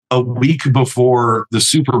a week before the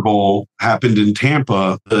Super Bowl happened in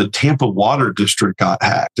Tampa, the Tampa Water District got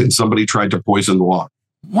hacked and somebody tried to poison the water.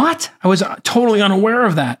 What? I was totally unaware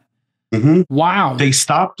of that. Mm-hmm. Wow. They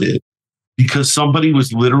stopped it because somebody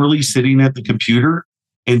was literally sitting at the computer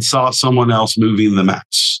and saw someone else moving the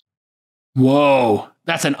mouse. Whoa.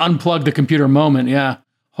 That's an unplug the computer moment. Yeah.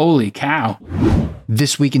 Holy cow.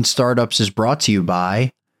 This Week in Startups is brought to you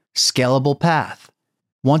by Scalable Path.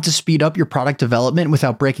 Want to speed up your product development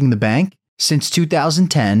without breaking the bank? Since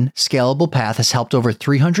 2010, Scalable Path has helped over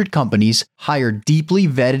 300 companies hire deeply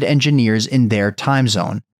vetted engineers in their time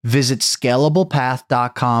zone. Visit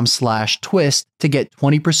scalablepath.com/twist to get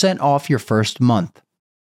 20% off your first month.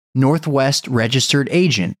 Northwest Registered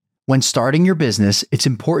Agent. When starting your business, it's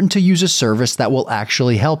important to use a service that will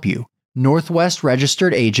actually help you. Northwest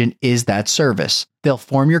Registered Agent is that service. They'll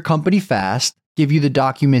form your company fast, give you the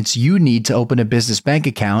documents you need to open a business bank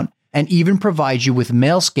account, and even provide you with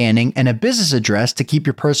mail scanning and a business address to keep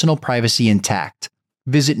your personal privacy intact.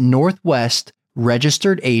 Visit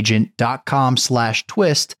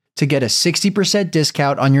northwestregisteredagent.com/twist to get a 60%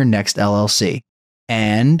 discount on your next LLC.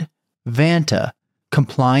 And Vanta.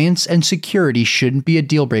 Compliance and security shouldn't be a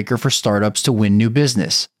deal breaker for startups to win new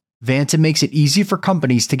business. Vanta makes it easy for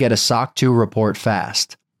companies to get a SOC 2 report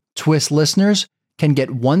fast. Twist listeners can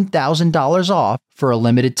get $1,000 off for a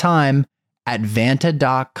limited time at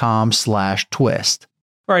vanta.com/twist.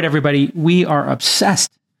 All right, everybody, we are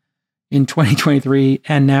obsessed in 2023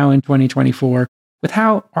 and now in 2024 with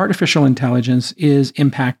how artificial intelligence is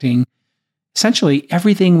impacting essentially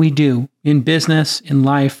everything we do in business, in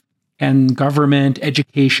life, and government,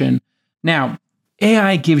 education. Now,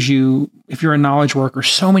 AI gives you, if you're a knowledge worker,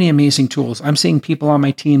 so many amazing tools. I'm seeing people on my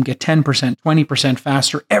team get 10%, 20%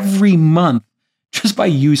 faster every month just by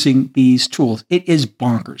using these tools. It is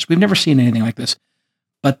bonkers. We've never seen anything like this.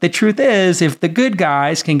 But the truth is, if the good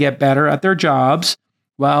guys can get better at their jobs,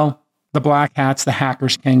 well, the black hats, the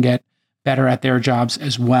hackers can get better at their jobs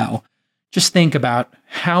as well. Just think about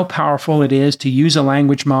how powerful it is to use a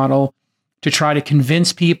language model to try to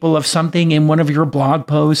convince people of something in one of your blog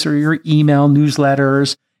posts or your email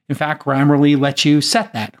newsletters. In fact, Grammarly lets you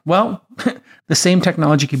set that. Well, the same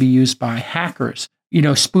technology can be used by hackers,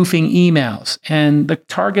 spoofing emails. And the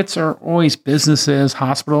targets are always businesses,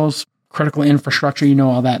 hospitals, critical infrastructure,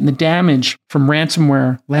 all that. And the damage from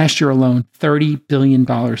ransomware last year alone, $30 billion.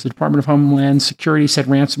 The Department of Homeland Security said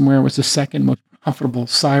ransomware was the second most profitable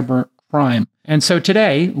cyber crime. And so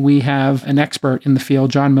today we have an expert in the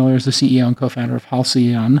field. John Miller is the CEO and co-founder of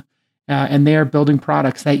Halcyon, and they are building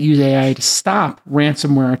products that use AI to stop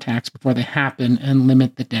ransomware attacks before they happen and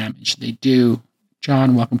limit the damage they do.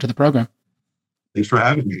 John, welcome to the program. Thanks for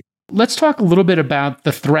having me. Let's talk a little bit about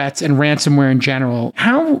the threats and ransomware in general.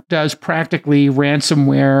 How does practically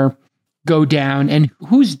ransomware go down, and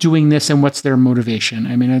who's doing this and what's their motivation?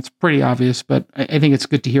 I mean, it's pretty obvious, but I think it's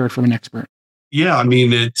good to hear it from an expert. Yeah,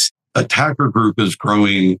 attacker group is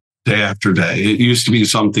growing day after day. It used to be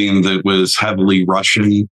something that was heavily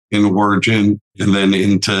Russian in origin and then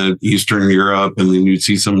into Eastern Europe, and then you'd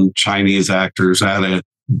see some Chinese actors at it.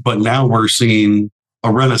 But now we're seeing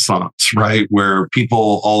a renaissance, right? Where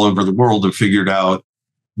people all over the world have figured out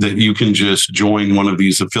that you can just join one of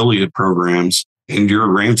these affiliate programs and you're a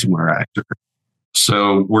ransomware actor.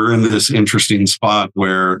 So we're in this interesting spot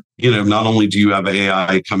where, not only do you have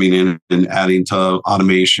AI coming in and adding to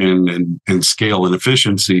automation and scale and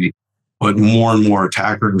efficiency, but more and more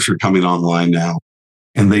attackers are coming online now.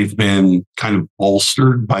 And they've been kind of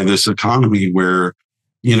bolstered by this economy where,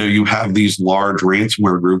 you have these large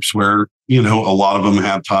ransomware groups where, a lot of them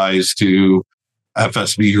have ties to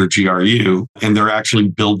FSB or GRU, and they're actually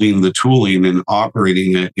building the tooling and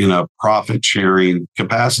operating it in a profit sharing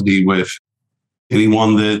capacity with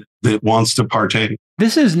anyone that wants to partake.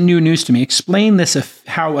 This is new news to me. Explain this,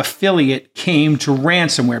 how affiliate came to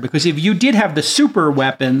ransomware, because if you did have the super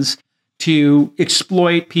weapons to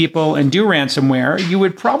exploit people and do ransomware, you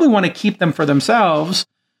would probably want to keep them for themselves.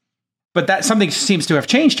 But that something seems to have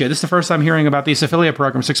changed here. This is the first time hearing about these affiliate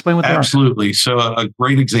programs. Explain what they are. Absolutely. So a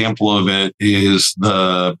great example of it is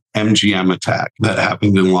the MGM attack that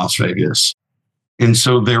happened in Las Vegas. And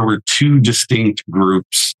so there were two distinct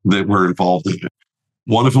groups that were involved in it.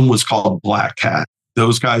 One of them was called Black Hat.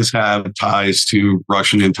 Those guys have ties to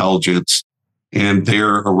Russian intelligence, and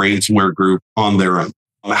they're a ransomware group on their own.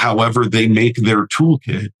 However, they make their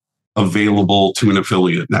toolkit available to an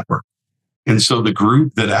affiliate network. And so the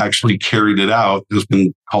group that actually carried it out has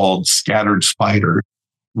been called Scattered Spider,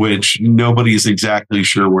 which nobody's exactly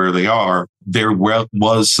sure where they are. There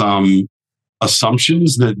was some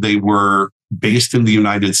assumptions that they were based in the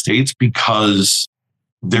United States because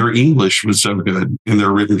their English was so good in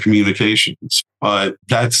their written communications. But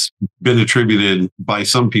that's been attributed by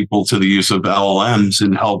some people to the use of LLMs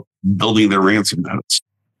in help building their ransom notes.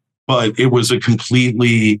 But it was a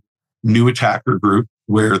completely new attacker group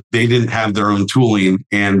where they didn't have their own tooling,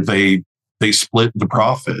 and they split the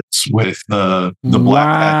profits with the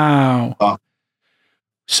black hat.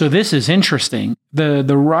 So this is interesting. The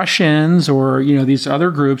Russians or these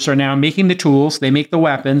other groups are now making the tools. They make the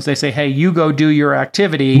weapons. They say, hey, you go do your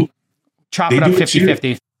activity, chop it up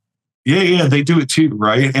 50-50. Yeah, they do it too,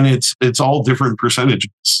 right? And it's all different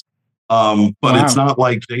percentages. But It's not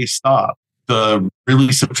like they stop. The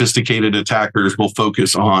really sophisticated attackers will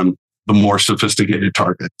focus on the more sophisticated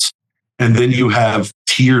targets. And then you have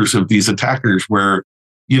tiers of these attackers where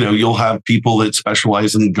you'll have people that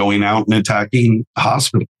specialize in going out and attacking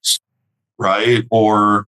hospitals, right?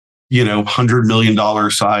 Or, $100 million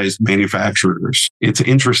sized manufacturers. It's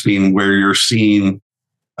interesting where you're seeing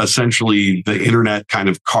essentially the internet kind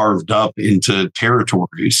of carved up into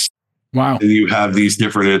territories. Wow. And you have these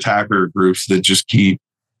different attacker groups that just keep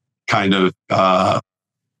kind of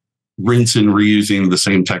rinse and reusing the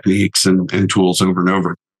same techniques and tools over and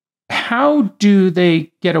over. How do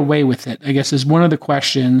they get away with it? I guess is one of the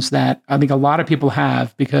questions that I think a lot of people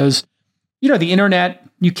have, because, the internet,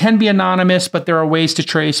 you can be anonymous, but there are ways to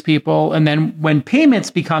trace people. And then when payments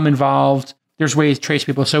become involved, there's ways to trace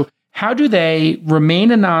people. So how do they remain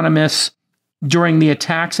anonymous during the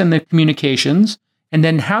attacks and the communications? And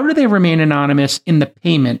then how do they remain anonymous in the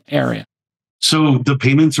payment area? So the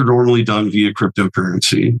payments are normally done via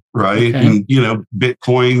cryptocurrency, right? Okay. And,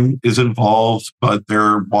 Bitcoin is involved, but there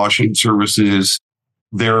are washing services.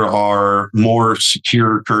 There are more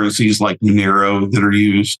secure currencies like Monero that are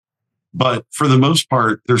used. But for the most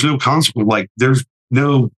part, there's no consequence. Like there's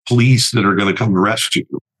no police that are going to come arrest you,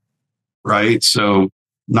 right? So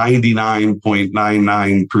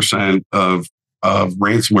 99.99% of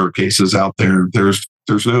ransomware cases out there, there's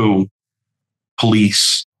no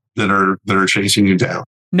police that are chasing you down.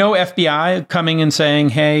 No FBI coming and saying,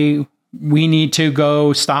 hey, we need to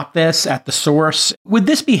go stop this at the source. Would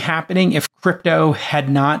this be happening if crypto had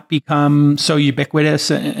not become so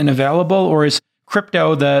ubiquitous and available? Or is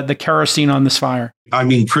crypto the kerosene on this fire? I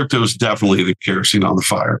mean, crypto is definitely the kerosene on the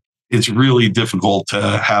fire. It's really difficult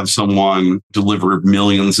to have someone deliver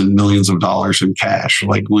millions and millions of dollars in cash.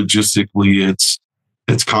 Like logistically,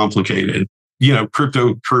 it's complicated.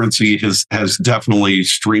 Cryptocurrency has definitely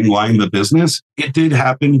streamlined the business. It did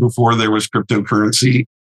happen before there was cryptocurrency.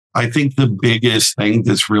 I think the biggest thing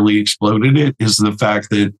that's really exploded it is the fact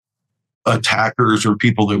that attackers or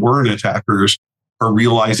people that weren't attackers are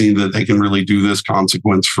realizing that they can really do this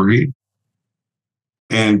consequence free.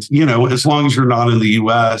 And, as long as you're not in the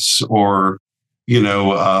US or,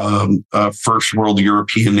 a first world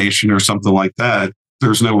European nation or something like that,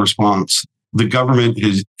 there's no response. The government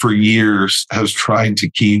for years has tried to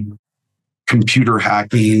keep computer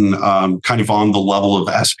hacking kind of on the level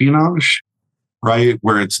of espionage, right?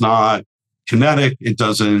 Where it's not kinetic, it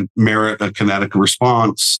doesn't merit a kinetic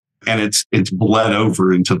response, and it's bled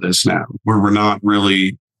over into this now, where we're not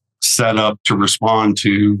really set up to respond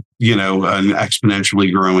to an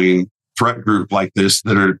exponentially growing threat group like this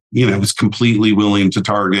that are is completely willing to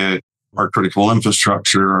target our critical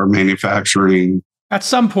infrastructure, our manufacturing. At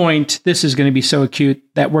some point, this is going to be so acute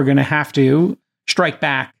that we're going to have to strike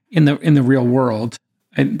back in the real world.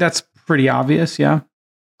 And that's pretty obvious, yeah?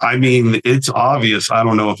 I mean, it's obvious. I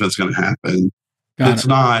don't know if it's going to happen. It's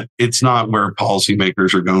not where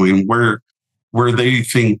policymakers are going. Where they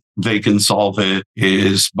think they can solve it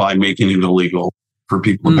is by making it illegal for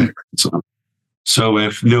people to pay ransom. So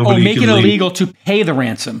if nobody make it illegal to pay the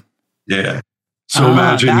ransom. Yeah. So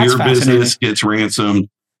imagine your business gets ransomed.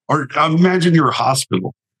 Or imagine you're a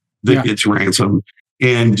hospital that gets ransomed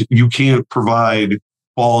and you can't provide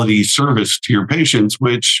quality service to your patients,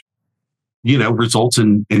 which, results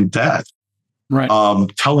in death. Right.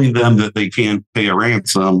 Telling them that they can't pay a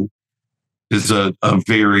ransom is a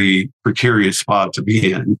very precarious spot to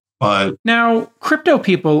be in. But now, crypto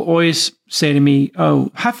people always say to me,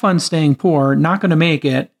 oh, have fun staying poor, not going to make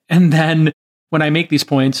it. And then when I make these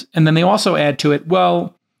points, and then they also add to it,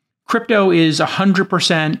 well, crypto is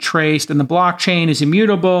 100% traced and the blockchain is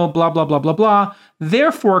immutable, blah, blah, blah, blah, blah.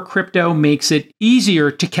 Therefore, crypto makes it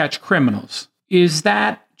easier to catch criminals. Is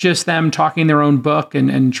that just them talking their own book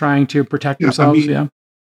and trying to protect themselves? I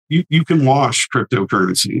mean, you can wash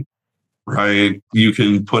cryptocurrency, right? You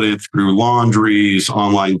can put it through laundries,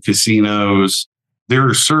 online casinos. There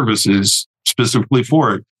are services specifically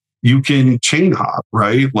for it. You can chain hop,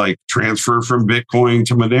 right? Like transfer from Bitcoin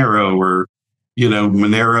to Monero or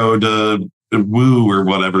Monero to Woo or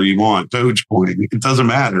whatever you want, Dogecoin. It doesn't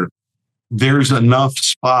matter. There's enough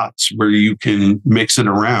spots where you can mix it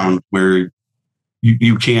around where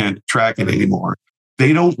you can't track it anymore.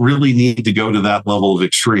 They don't really need to go to that level of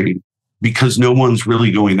extreme because no one's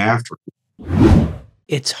really going after it.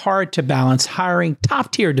 It's hard to balance hiring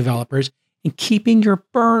top-tier developers and keeping your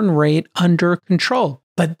burn rate under control.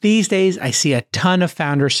 But these days, I see a ton of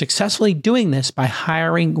founders successfully doing this by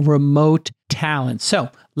hiring remote talent. So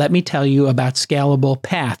let me tell you about Scalable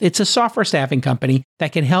Path. It's a software staffing company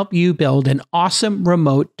that can help you build an awesome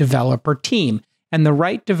remote developer team. And the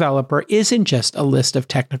right developer isn't just a list of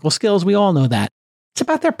technical skills. We all know that. It's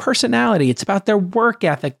about their personality. It's about their work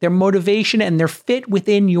ethic, their motivation, and their fit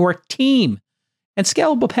within your team. And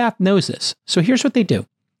Scalable Path knows this. So here's what they do.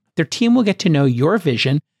 Their team will get to know your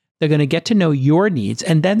vision. They're going to get to know your needs,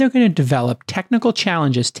 and then they're going to develop technical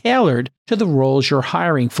challenges tailored to the roles you're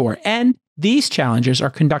hiring for. And these challenges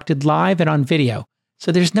are conducted live and on video.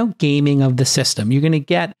 So there's no gaming of the system. You're going to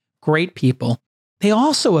get great people. They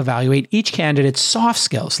also evaluate each candidate's soft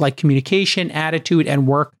skills like communication, attitude, and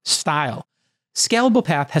work style. Scalable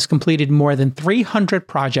Path has completed more than 300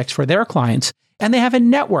 projects for their clients, and they have a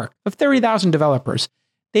network of 30,000 developers.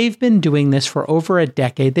 They've been doing this for over a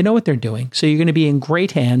decade. They know what they're doing. So you're going to be in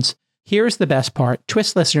great hands. Here's the best part.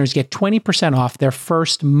 Twist listeners get 20% off their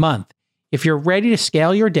first month. If you're ready to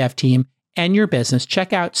scale your dev team and your business,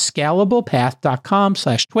 check out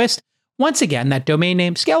scalablepath.com/twist. Once again, that domain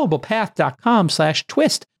name,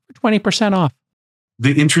 scalablepath.com/twist for 20% off.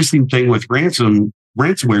 The interesting thing with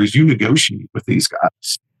ransomware is you negotiate with these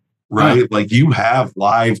guys, right? Like you have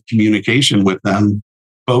live communication with them,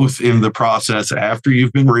 both in the process after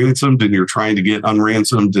you've been ransomed and you're trying to get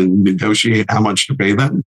unransomed and negotiate how much to pay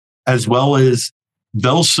them, as well as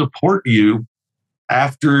they'll support you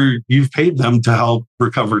after you've paid them to help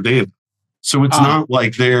recover data. So it's not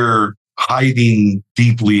like they're hiding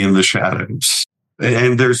deeply in the shadows,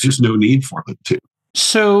 and there's just no need for them to.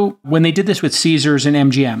 So when they did this with Caesars and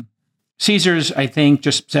MGM, Caesars, I think,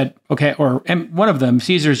 just said, okay, or one of them,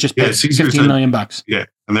 Caesars just paid $15 million. Yeah,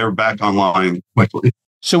 and they're back online quickly.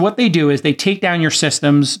 So what they do is they take down your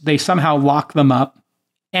systems, they somehow lock them up,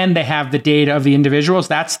 and they have the data of the individuals.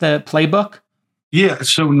 That's the playbook? Yeah,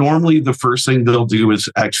 so normally the first thing they'll do is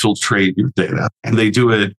exfiltrate your data, and they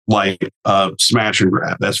do it like smash and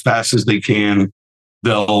grab as fast as they can.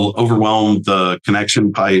 They'll overwhelm the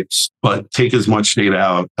connection pipes, but take as much data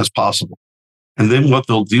out as possible. And then what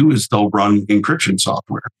they'll do is they'll run encryption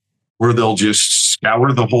software where they'll just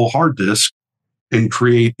scour the whole hard disk and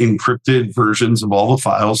create encrypted versions of all the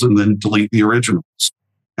files and then delete the originals.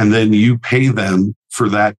 And then you pay them for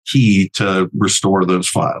that key to restore those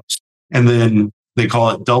files. And then they call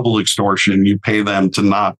it double extortion. You pay them to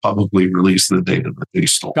not publicly release the data that they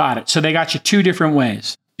stole. Got it. So they got you two different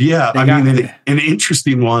ways. Yeah. An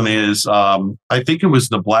interesting one is, I think it was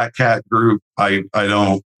the Black Cat group. I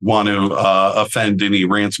don't want to offend any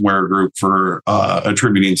ransomware group for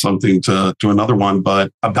attributing something to another one.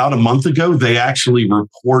 But about a month ago, they actually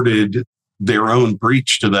reported their own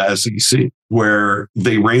breach to the SEC where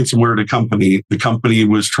they ransomwared a company. The company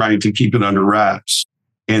was trying to keep it under wraps.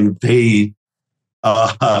 And they,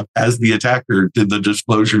 as the attacker, did the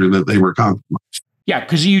disclosure that they were compromised. Yeah,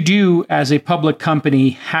 because you do, as a public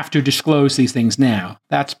company, have to disclose these things now.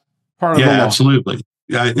 That's part of the law. Yeah, absolutely.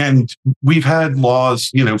 And we've had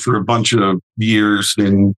laws, for a bunch of years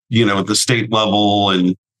and, at the state level.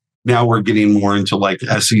 And now we're getting more into like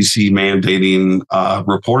SEC mandating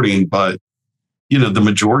reporting. But, the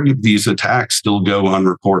majority of these attacks still go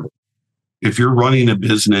unreported. If you're running a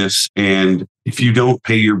business and if you don't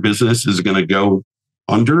pay, your business is going to go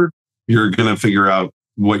under, you're going to figure out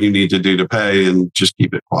what you need to do to pay and just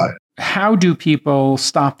keep it quiet. How do people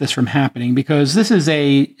stop this from happening? Because this is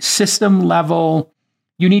a system level.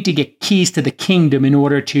 You need to get keys to the kingdom in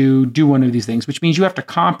order to do one of these things, which means you have to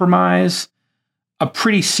compromise a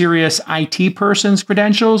pretty serious IT person's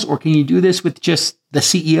credentials, or can you do this with just the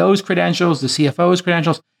CEO's credentials, the CFO's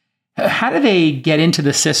credentials? How do they get into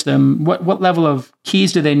the system? What level of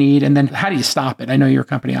keys do they need? And then how do you stop it? I know your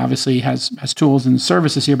company obviously has tools and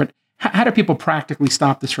services here, but how do people practically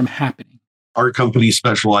stop this from happening? Our company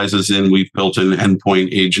specializes in, we've built an endpoint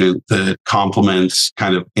agent that complements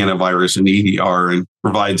kind of antivirus and EDR and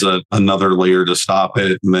provides another layer to stop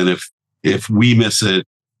it. And then if we miss it,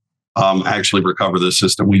 actually recover the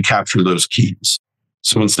system, we capture those keys.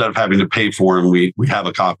 So instead of having to pay for them, we have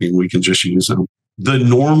a copy and we can just use them. The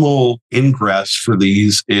normal ingress for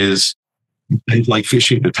these is things like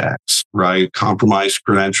phishing attacks, right? Compromised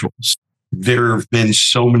credentials. There have been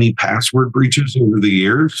so many password breaches over the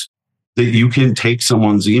years that you can take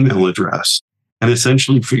someone's email address and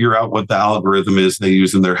essentially figure out what the algorithm is they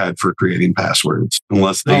use in their head for creating passwords,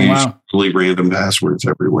 unless they use really random passwords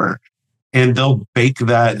everywhere. And they'll bake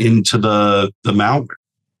that into the malware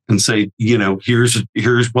and say,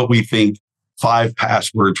 here's what we think 5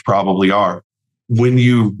 passwords probably are. When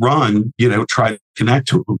you run, try to connect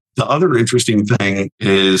to them. The other interesting thing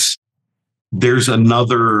is there's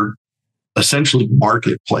another essentially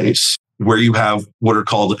marketplace where you have what are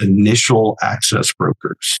called initial access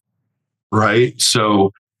brokers, right?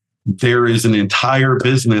 So there is an entire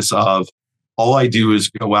business of all I do is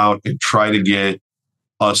go out and try to get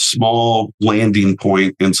a small landing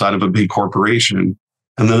point inside of a big corporation,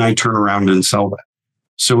 and then I turn around and sell that.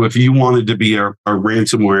 So if you wanted to be a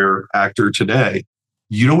ransomware actor today,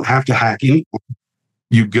 you don't have to hack anyone.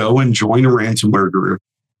 You go and join a ransomware group.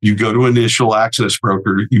 You go to initial access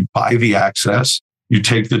broker, you buy the access, you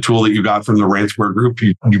take the tool that you got from the ransomware group,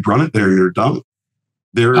 you run it there and you're done.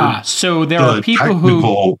 So there are people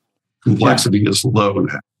who complexity is low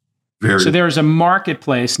now. So there's a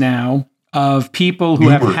marketplace now of people who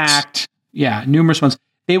have hacked, numerous ones.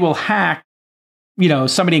 They will hack,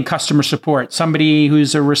 somebody in customer support, somebody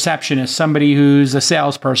who's a receptionist, somebody who's a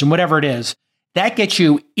salesperson, whatever it is. That gets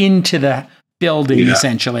you into the building,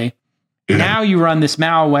 essentially. Yeah. Now you run this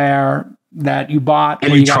malware that you bought.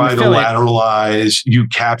 And you try to lateralize, you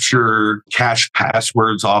capture cache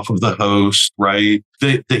passwords off of the host, right?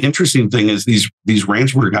 The interesting thing is these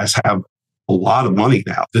ransomware guys have a lot of money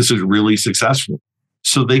now. This is really successful.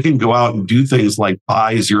 So they can go out and do things like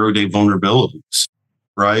buy 0-day vulnerabilities,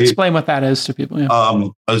 right? Explain what that is to people. Yeah.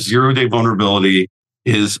 A 0-day vulnerability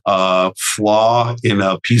is a flaw in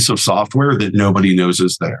a piece of software that nobody knows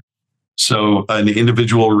is there. So an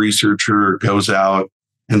individual researcher goes out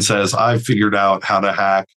and says, I've figured out how to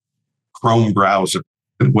hack Chrome browser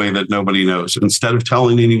in a way that nobody knows. Instead of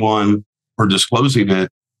telling anyone or disclosing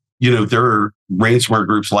it, there are ransomware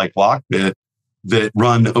groups like Lockbit that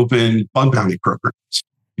run open bug bounty programs.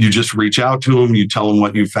 You just reach out to them, you tell them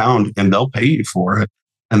what you found, and they'll pay you for it.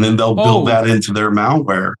 And then they'll build that into their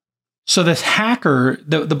malware. So this hacker,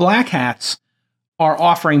 the black hats, are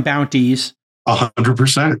offering bounties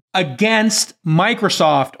 100% against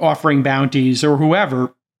Microsoft offering bounties or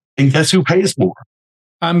whoever. And guess who pays more?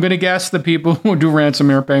 I'm going to guess the people who do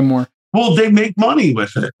ransomware pay more. Well, they make money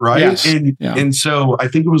with it, right? Yes. And so I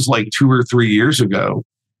think it was like 2 or 3 years ago,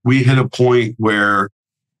 we hit a point where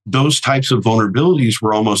those types of vulnerabilities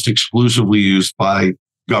were almost exclusively used by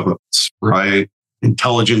governments, right?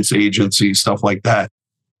 Intelligence agencies, stuff like that.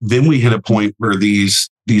 Then we hit a point where these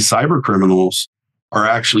cyber criminals are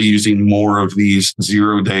actually using more of these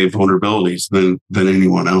 0-day vulnerabilities than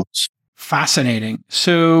anyone else. Fascinating.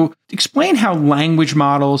 So explain how language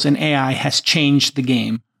models and AI has changed the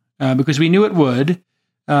game, because we knew it would.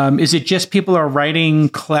 Is it just people are writing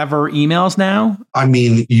clever emails now? I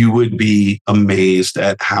mean, you would be amazed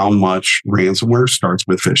at how much ransomware starts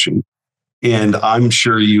with phishing. And I'm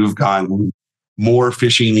sure you've gotten more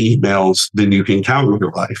phishing emails than you can count in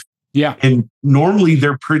your life. Yeah. And normally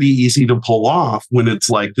they're pretty easy to pull off when it's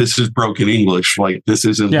like, this is broken English, like this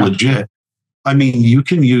isn't legit. I mean, you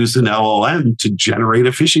can use an LLM to generate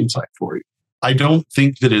a phishing site for you. I don't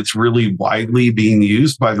think that it's really widely being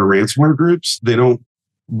used by the ransomware groups. They don't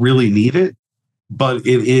really need it, but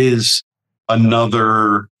it is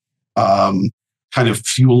another kind of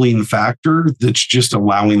fueling factor that's just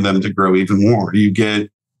allowing them to grow even more. You get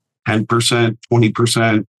 10%,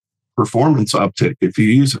 20% performance uptick if you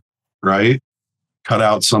use it, right? Cut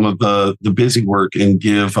out some of the busy work and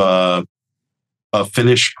give a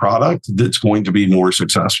finished product that's going to be more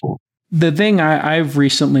successful. The thing I've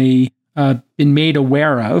recently been made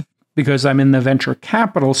aware of, because I'm in the venture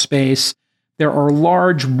capital space, there are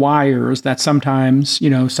large wires that sometimes,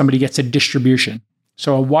 somebody gets a distribution.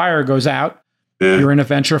 So a wire goes out, you're in a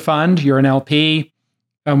venture fund, you're an LP,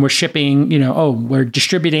 and we're shipping, we're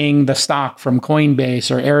distributing the stock from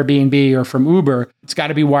Coinbase or Airbnb or from Uber. It's got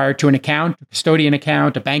to be wired to an account, a custodian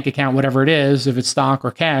account, a bank account, whatever it is, if it's stock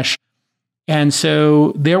or cash. And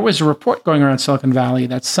so there was a report going around Silicon Valley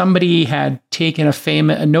that somebody had taken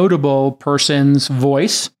a notable person's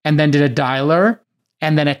voice and then did a dialer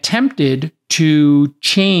and then attempted to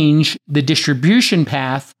change the distribution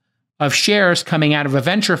path of shares coming out of a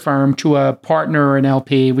venture firm to a partner or an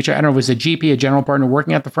LP, which I don't know if it was a GP, a general partner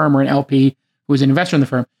working at the firm, or an LP who was an investor in the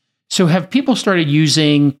firm. So have people started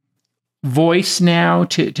using voice now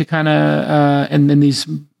to kind of, and then these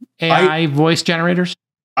AI voice generators?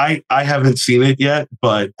 I haven't seen it yet,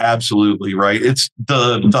 but absolutely, right? It's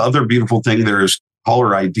the other beautiful thing there is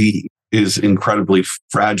caller ID is incredibly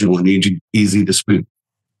fragile and easy to spoof.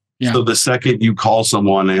 Yeah. So the second you call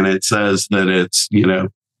someone and it says that it's,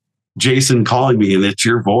 Jason calling me and it's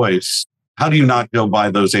your voice, how do you not go buy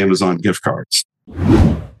those Amazon gift cards?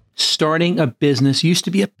 Starting a business used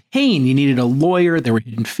to be a pain. You needed a lawyer. There were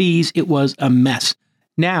hidden fees. It was a mess.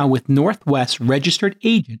 Now with Northwest Registered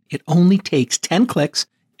Agent, it only takes 10 clicks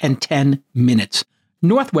and 10 minutes.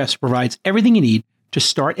 Northwest provides everything you need to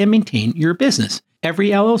start and maintain your business. Every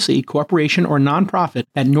LLC, corporation, or nonprofit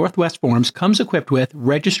that Northwest forms comes equipped with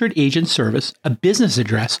registered agent service, a business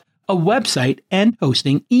address, a website and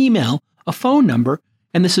hosting, email, a phone number,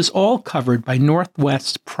 and this is all covered by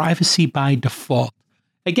Northwest's Privacy by Default.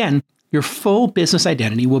 Again, your full business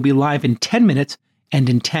identity will be live in 10 minutes and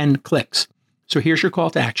in 10 clicks. So here's your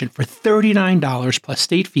call to action. For $39 plus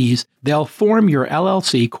state fees, they'll form your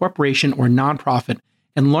LLC, corporation, or nonprofit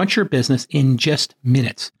and launch your business in just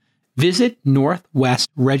minutes. Visit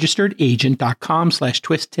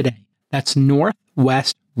northwestregisteredagent.com/twist today. That's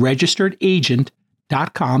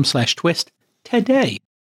northwestregisteredagent.com/twist today.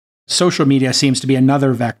 Social media seems to be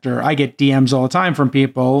another vector. I get DMs all the time from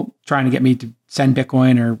people trying to get me to send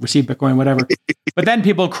Bitcoin or receive Bitcoin, whatever. But then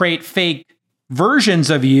people create fake versions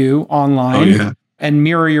of you online and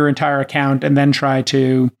mirror your entire account and then try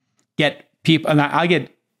to get people. And I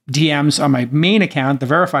get DMs on my main account, the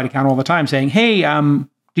verified account, all the time saying, hey,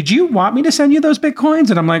 did you want me to send you those Bitcoins?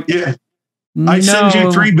 And I'm like, yeah, I send you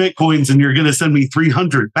 3 Bitcoins and you're going to send me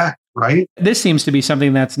 300 back, right? This seems to be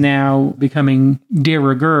something that's now becoming de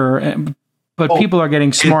rigueur, but people are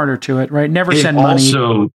getting smarter to it, right? Never send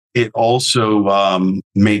money. It also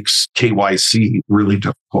makes KYC really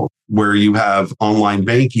difficult, where you have online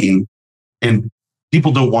banking and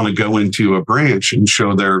people don't want to go into a branch and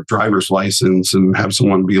show their driver's license and have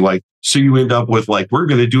someone be like, so you end up with like, we're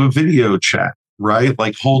going to do a video chat, right?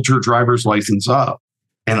 Like hold your driver's license up.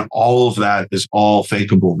 And all of that is all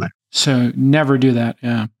fakeable now. So never do that.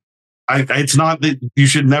 Yeah. It's not that you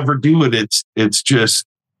should never do it. It's just,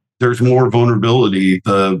 there's more vulnerability,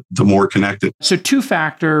 the more connected. So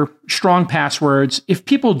 2-factor, strong passwords. If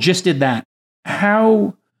people just did that,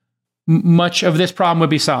 how much of this problem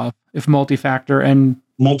would be solved if multi-factor and...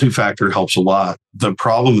 Multi-factor helps a lot. The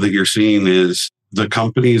problem that you're seeing is the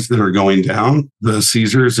companies that are going down, the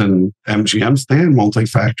Caesars and MGMs, they had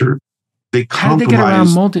multi-factor. They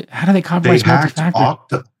compromise. How do they compromise multi-factor?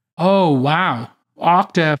 Okta. Oh, wow.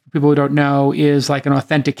 Okta, for people who don't know, is like an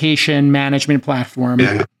authentication management platform.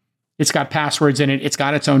 Yeah. It's got passwords in it. It's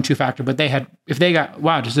got its own 2-factor, but does the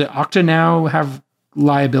Okta now have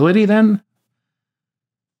liability then?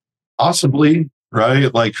 Possibly,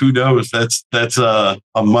 right? Like who knows? That's a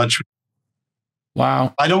much.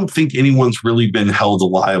 Wow. I don't think anyone's really been held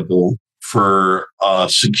liable for a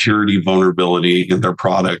security vulnerability in their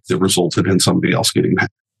product that resulted in somebody else getting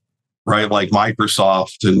hacked. Right? Like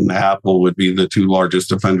Microsoft and Apple would be the 2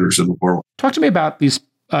 largest offenders in the world. Talk to me about these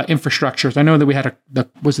infrastructures. I know that we had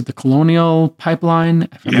was it the Colonial Pipeline,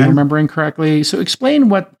 if I'm remembering correctly? So explain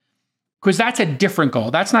because that's a different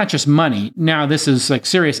goal. That's not just money. Now this is like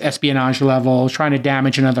serious espionage level, trying to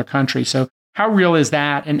damage another country. So how real is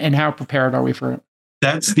that and how prepared are we for it?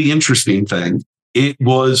 That's the interesting thing. It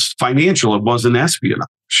was financial. It wasn't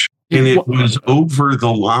espionage. And it was over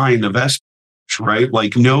the line of espionage, right?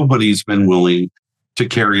 Like nobody's been willing to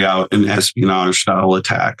carry out an espionage style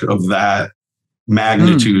attack of that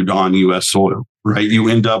magnitude on U.S. soil, right? You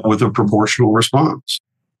end up with a proportional response.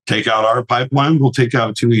 Take out our pipeline, we'll take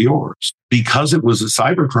out 2 of yours. Because it was a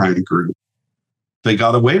cybercrime group, they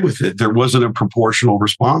got away with it. There wasn't a proportional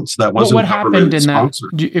response. That wasn't what happened in sponsored.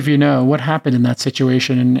 That. If you know, what happened in that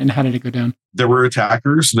situation and how did it go down? There were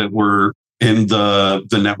attackers that were in the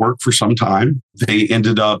network for some time. They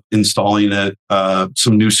ended up installing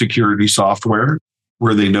some new security software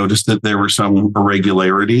where they noticed that there were some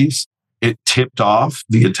irregularities. It tipped off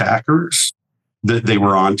the attackers that they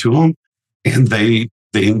were onto them, and they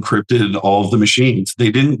encrypted all of the machines.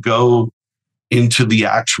 They didn't go into the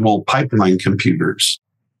actual pipeline computers,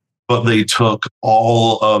 but they took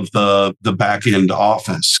all of the back-end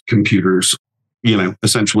office computers,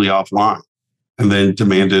 essentially offline, and then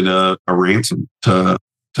demanded a ransom to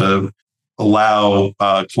allow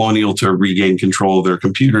Colonial to regain control of their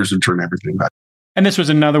computers and turn everything back. And this was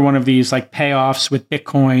another one of these like payoffs with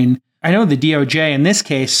Bitcoin. I know the DOJ in this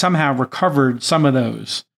case somehow recovered some of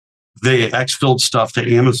those. They exfilled stuff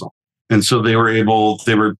to Amazon. And so they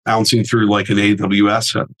were bouncing through like an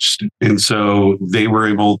AWS host. And so they were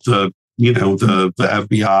able to, the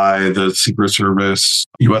FBI, the Secret Service,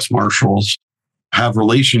 US Marshals have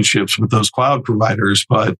relationships with those cloud providers.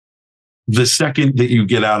 But the second that you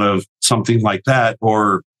get out of something like that,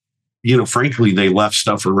 or, frankly, they left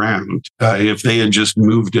stuff around. If they had just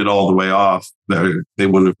moved it all the way off, they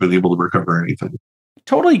wouldn't have been able to recover anything.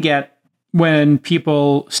 Totally get, when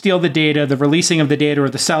people steal the data, the releasing of the data or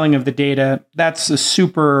the selling of the data, that's a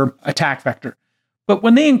super attack vector. But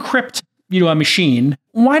when they encrypt, a machine,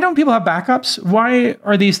 why don't people have backups? Why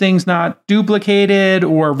are these things not duplicated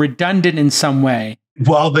or redundant in some way?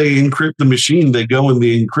 While they encrypt the machine, they go and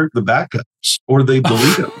they encrypt the backups or they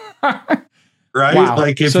delete them. Right? Wow.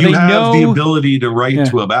 Like if So you they have the know- ability to write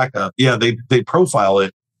to a backup, they profile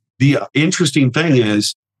it. The interesting thing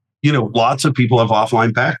is, lots of people have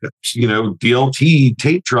offline backups, DLT,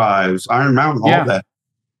 tape drives, Iron Mountain, all that.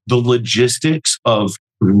 The logistics of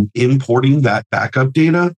importing that backup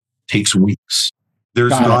data takes weeks.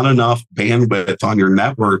 There's not enough bandwidth on your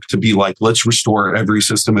network to be like, let's restore every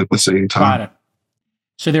system at the same time. Got it.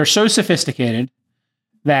 So they're so sophisticated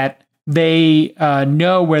that they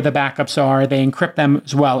know where the backups are. They encrypt them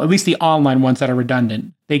as well, at least the online ones that are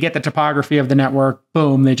redundant. They get the topography of the network.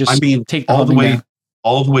 Boom. They just take the all whole the thing way down.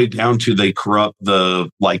 All the way down to they corrupt the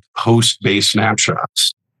host-based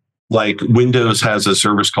snapshots. Like Windows has a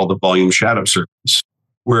service called the volume shadow service,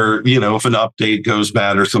 where, if an update goes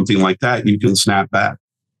bad or something like that, you can snap back.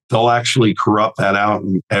 They'll actually corrupt that out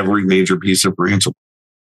in every major piece of ransomware.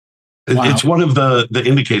 Wow. It's one of the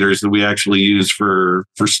indicators that we actually use for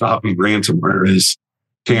stopping ransomware is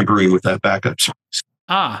tampering with that backup service.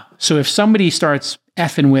 So if somebody starts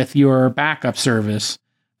effing with your backup service,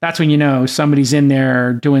 that's when somebody's in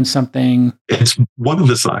there doing something. It's one of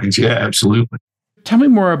the signs. Yeah, absolutely. Tell me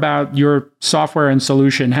more about your software and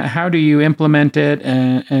solution. How do you implement it,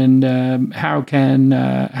 and how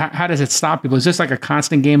does it stop people? Is this like a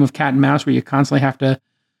constant game of cat and mouse where you constantly have to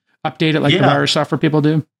update it like the virus software people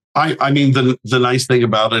do? I mean, the nice thing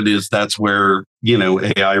about it is that's where,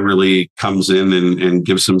 AI really comes in and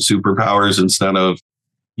gives some superpowers instead of,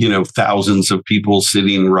 thousands of people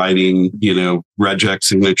sitting writing, regex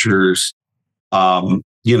signatures.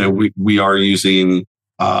 We are using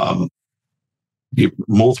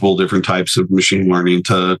multiple different types of machine learning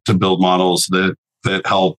to build models that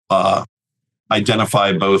help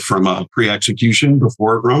identify both from a pre-execution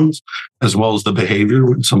before it runs, as well as the behavior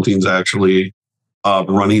when something's actually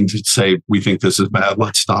running to say, we think this is bad,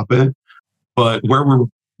 let's stop it. But where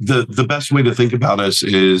the best way to think about us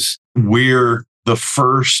is we're the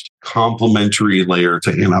first complementary layer to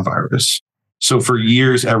antivirus. So for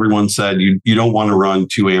years, everyone said you don't want to run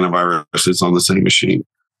two antiviruses on the same machine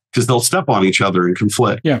because they'll step on each other and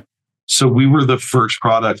conflict. Yeah. So we were the first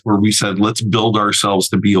product where we said, let's build ourselves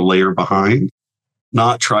to be a layer behind,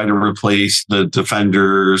 not try to replace the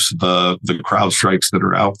defenders, the CrowdStrikes that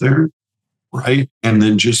are out there, right? And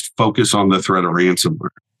then just focus on the threat of ransomware.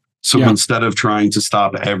 So instead of trying to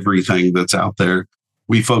stop everything that's out there,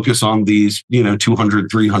 we focus on these,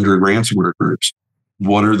 200, 300 ransomware groups.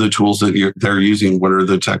 What are the tools that they're using? What are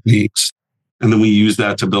the techniques? And then we use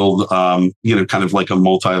that to build, kind of like a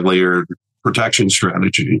multi-layered protection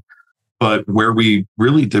strategy. But where we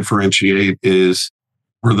really differentiate is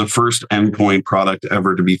we're the first endpoint product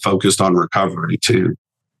ever to be focused on recovery too,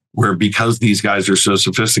 where because these guys are so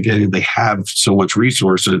sophisticated, they have so much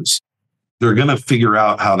resources, they're going to figure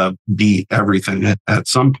out how to beat everything at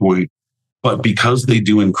some point. But because they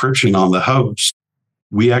do encryption on the host,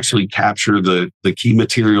 we actually capture the key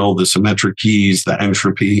material, the symmetric keys, the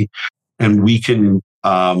entropy, and we can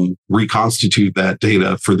reconstitute that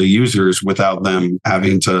data for the users without them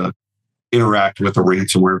having to interact with a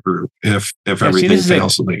ransomware group if everything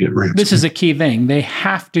fails and they get ransomware. This is a key thing. They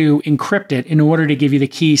have to encrypt it in order to give you the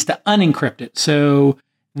keys to unencrypt it. So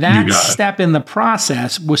that step in the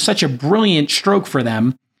process was such a brilliant stroke for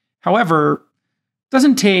them. However, it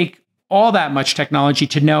doesn't take all that much technology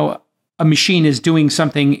to know a machine is doing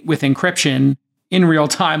something with encryption in real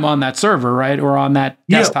time on that server, right? Or on that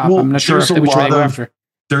desktop. Well, I'm not sure which way to go after.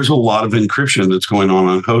 There's a lot of encryption that's going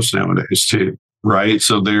on hosts nowadays too, right?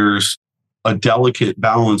 So there's a delicate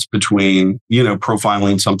balance between,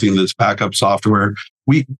 profiling something that's backup software.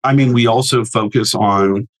 We also focus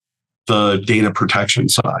on the data protection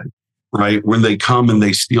side, right? When they come and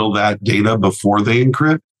they steal that data before they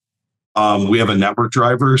encrypt, we have a network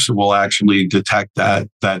driver, so we'll actually detect that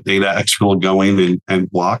data exfil going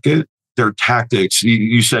and block it. Their tactics,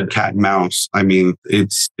 you said cat and mouse. I mean,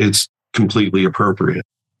 it's completely appropriate.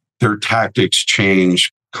 Their tactics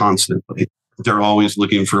change constantly. They're always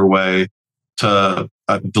looking for a way to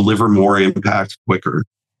deliver more impact quicker.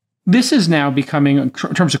 This is now becoming, in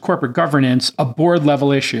terms of corporate governance, a board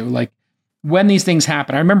level issue. Like when these things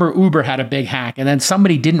happen, I remember Uber had a big hack and then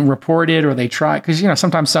somebody didn't report it or they try, because,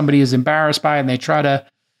 sometimes somebody is embarrassed by it and they try to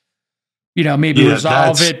maybe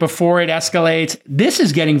resolve it before it escalates. This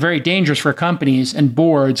is getting very dangerous for companies and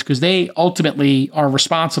boards because they ultimately are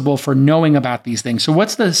responsible for knowing about these things. So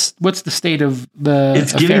what's the state of the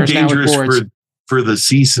it's getting affairs dangerous now with boards? for the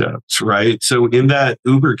CISOs, right? So in that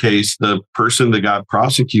Uber case, the person that got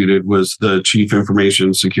prosecuted was the chief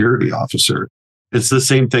information security officer. It's the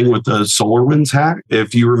same thing with the SolarWinds hack.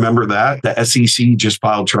 If you remember that, the SEC just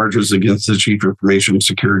filed charges against the chief information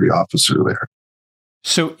security officer there.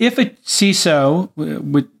 So if a CISO,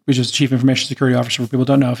 which is Chief Information Security Officer for people who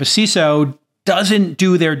don't know, if a CISO doesn't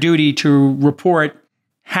do their duty to report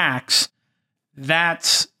hacks,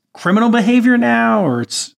 that's criminal behavior now, or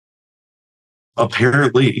it's...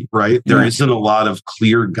 Apparently, right? There isn't a lot of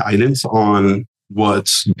clear guidance on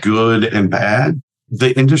what's good and bad.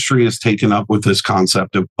 The industry has taken up with this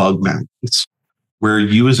concept of bug magnets, where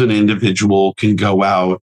you as an individual can go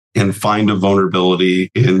out and find a vulnerability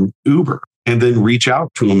in Uber and then reach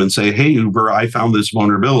out to them and say, hey, Uber, I found this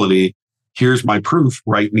vulnerability. Here's my proof.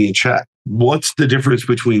 Write me a check. What's the difference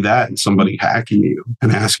between that and somebody hacking you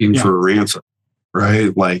and asking for a ransom,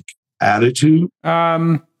 right? Like attitude?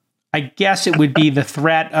 I guess it would be the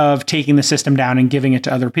threat of taking the system down and giving it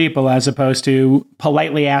to other people as opposed to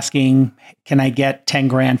politely asking, can I get 10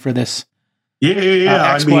 grand for this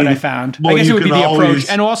exploit I found? Well, I guess it would be the approach.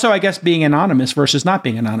 And also, I guess being anonymous versus not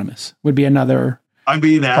being anonymous would be another...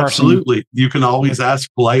 absolutely. You can always ask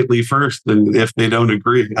politely first, and if they don't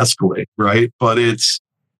agree, escalate, right? But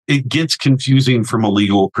it gets confusing from a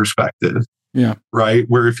legal perspective. Yeah. Right.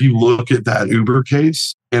 Where if you look at that Uber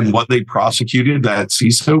case and what they prosecuted that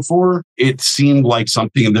CISO for, it seemed like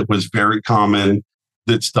something that was very common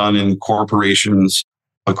that's done in corporations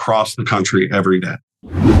across the country every day.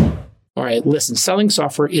 All right, listen, selling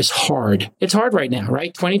software is hard. It's hard right now,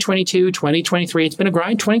 right? 2022, 2023, it's been a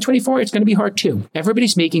grind. 2024, it's going to be hard too.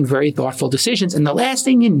 Everybody's making very thoughtful decisions. And the last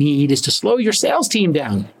thing you need is to slow your sales team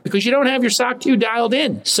down because you don't have your SOC 2 dialed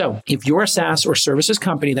in. So if you're a SaaS or services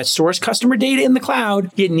company that stores customer data in the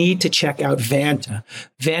cloud, you need to check out Vanta.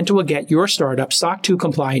 Vanta will get your startup SOC 2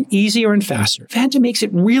 compliant easier and faster. Vanta makes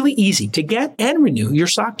it really easy to get and renew your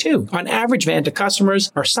SOC 2. On average, Vanta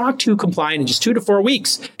customers are SOC 2 compliant in just 2 to 4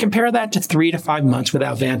 weeks. Compare that to 3 to 5 months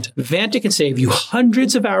without Vanta. Vanta can save you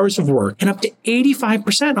hundreds of hours of work and up to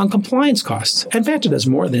 85% on compliance costs. And Vanta does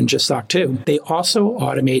more than just SOC 2. They also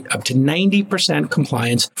automate up to 90%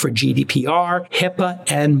 compliance for GDPR,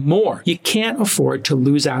 HIPAA, and more. You can't afford to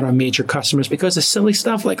lose out on major customers because of silly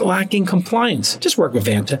stuff like lacking compliance. Just work with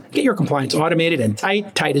Vanta. Get your compliance automated and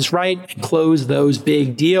tight. Tight is right. And close those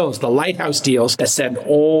big deals, the lighthouse deals that send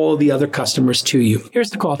all the other customers to you. Here's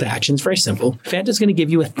the call to action. It's very simple. Vanta's going to give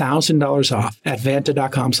you $1,000 off at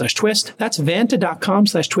vanta.com/twist. That's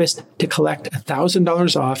vanta.com/twist to collect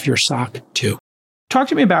 $1,000 off your SOC 2. Talk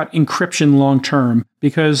to me about encryption long term,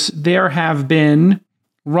 because there have been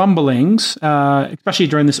rumblings, especially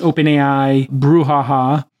during this OpenAI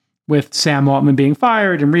brouhaha with Sam Altman being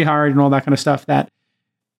fired and rehired and all that kind of stuff, that,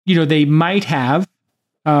 they might have,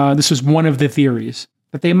 this was one of the theories,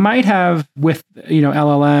 that they might have, with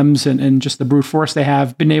LLMs and just the brute force they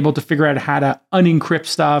have, been able to figure out how to unencrypt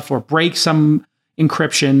stuff or break some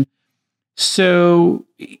encryption. So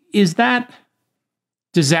is that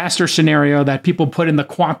disaster scenario that people put in the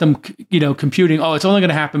quantum, computing? Oh, it's only going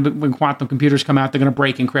to happen when quantum computers come out. They're going to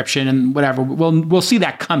break encryption and whatever. We'll see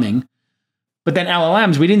that coming. But then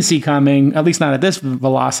LLMs, we didn't see coming, at least not at this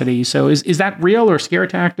velocity. So is that real, or scare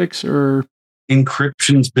tactics, or?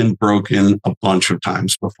 Encryption's been broken a bunch of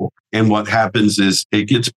times before. And what happens is it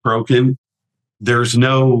gets broken. There's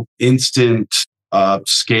no instant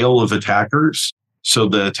scale of attackers. So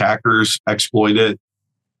the attackers exploit it.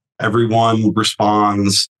 Everyone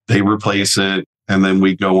responds, they replace it, and then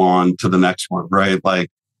we go on to the next one, right?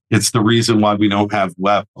 Like, it's the reason why we don't have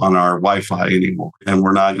WEP on our Wi-Fi anymore. And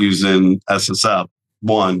we're not using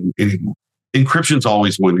SSF1 anymore. Encryption's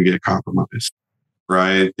always going to get compromised.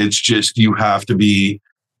 Right? It's just, you have to be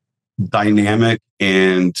dynamic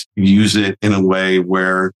and use it in a way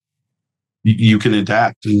where you can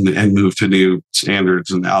adapt and move to new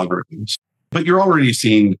standards and algorithms. But you're already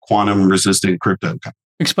seeing quantum resistant crypto.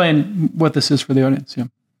 Explain what this is for the audience. Yeah.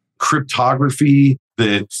 Cryptography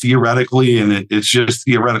that theoretically, and it's just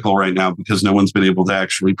theoretical right now because no one's been able to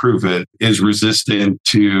actually prove it, is resistant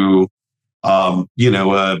to, a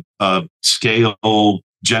scale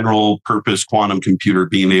general purpose quantum computer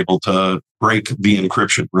being able to break the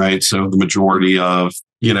encryption, right? So the majority of,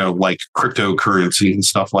 like cryptocurrency and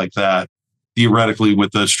stuff like that, theoretically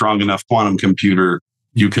with a strong enough quantum computer,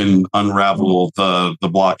 you can unravel the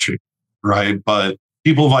blockchain, right? But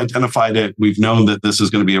people have identified it. We've known that this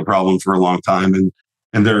is going to be a problem for a long time. And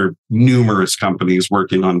And there are numerous companies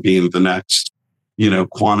working on being the next,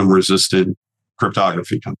 quantum resistant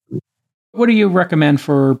cryptography company. What do you recommend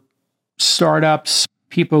for startups,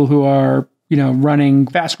 people who are, running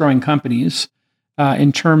fast growing companies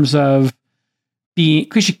in terms of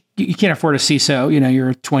because you can't afford a CISO, you're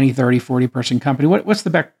a 20, 30, 40 person company. What's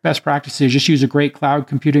the best practices? Just use a great cloud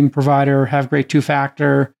computing provider, have great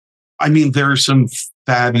two-factor. I mean, there are some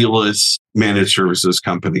fabulous managed services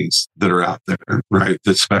companies that are out there, right?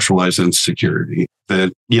 That specialize in security,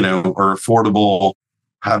 that, are affordable,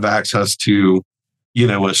 have access to,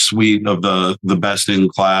 a suite of the best in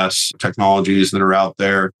class technologies that are out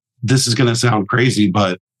there. This is going to sound crazy,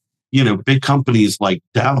 but, big companies like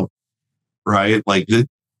Dell, right? Like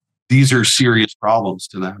these are serious problems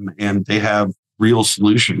to them and they have real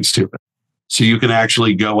solutions to it. So you can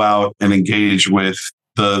actually go out and engage with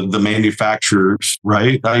the manufacturers,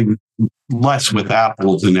 right? I'm less with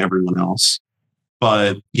Apple than everyone else.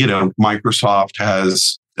 But, Microsoft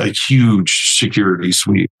has a huge security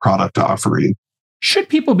suite product offering. Should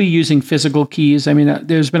people be using physical keys? I mean,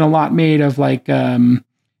 there's been a lot made of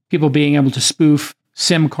people being able to spoof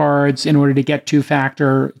SIM cards in order to get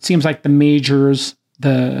two-factor. It seems like the majors,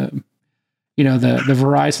 the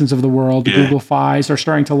Verizons of the world, the Google Fis are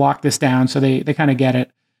starting to lock this down, so they kind of get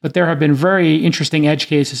it. But there have been very interesting edge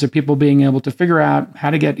cases of people being able to figure out how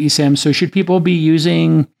to get eSIM. So should people be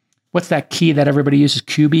using, what's that key that everybody uses,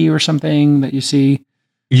 QB or something that you see?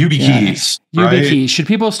 YubiKeys. YubiKeys. Should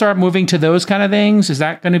people start moving to those kind of things? Is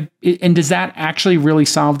that going to, and does that actually really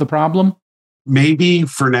solve the problem? Maybe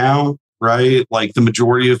for now, right? Like the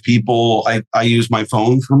majority of people, I use my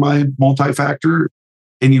phone for my multi-factor,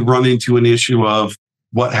 and you run into an issue of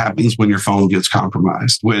what happens when your phone gets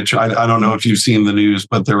compromised, which I don't know if you've seen the news,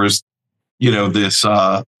 but there was, this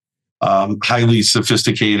highly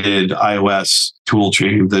sophisticated iOS tool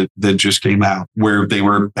chain that just came out where they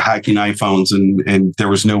were hacking iPhones and there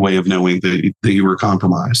was no way of knowing that you were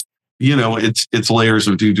compromised. It's layers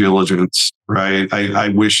of due diligence, right? I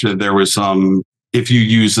wish that there was some, if you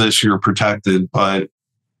use this, you're protected, but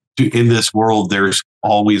in this world, there's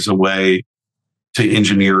always a way to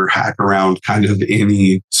engineer or hack around kind of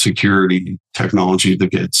any security technology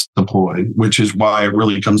that gets deployed, which is why it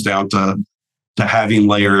really comes down to having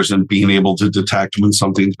layers and being able to detect when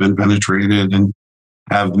something's been penetrated and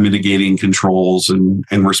have mitigating controls and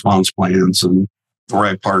response plans and the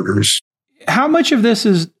right partners. How much of this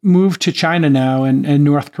is moved to China now and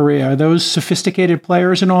North Korea? Are those sophisticated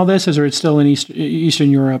players in all this, or is it still in Eastern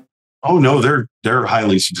Europe? Oh, no, they're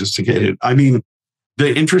highly sophisticated. I mean,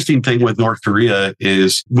 the interesting thing with North Korea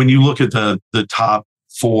is when you look at the top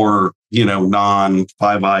four,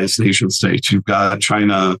 non-Five Eyes nation states, you've got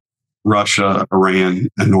China, Russia, Iran,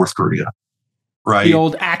 and North Korea, right? The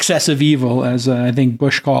old axis of evil, as I think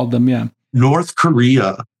Bush called them, yeah. North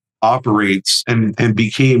Korea operates and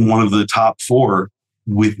became one of the top four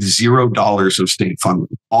with $0 of state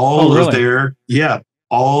funding. All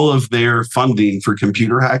of their funding for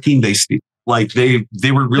computer hacking, they steal. Like they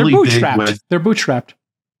were really big with. They're bootstrapped.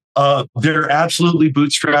 They're absolutely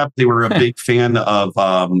bootstrapped. They were a big fan of,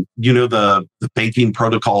 the banking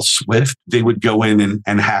protocol SWIFT. They would go in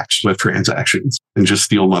and hack SWIFT transactions and just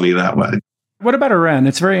steal money that way. What about Iran?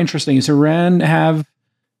 It's very interesting. Does Iran have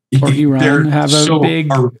a big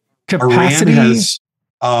capacity? Iran has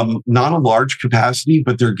not a large capacity,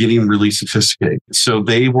 but they're getting really sophisticated. So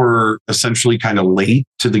they were essentially kind of late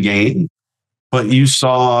to the game. But you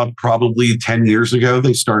saw probably 10 years ago,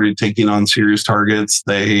 they started taking on serious targets.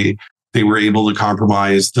 They were able to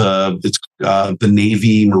compromise the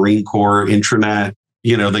Navy, Marine Corps intranet.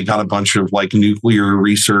 They got a bunch of nuclear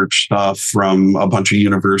research stuff from a bunch of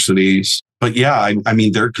universities. But yeah, I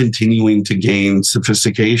mean, they're continuing to gain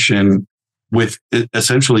sophistication with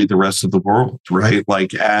essentially the rest of the world, right?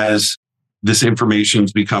 Like as this information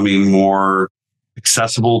is becoming more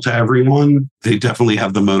accessible to everyone, they definitely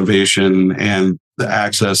have the motivation and the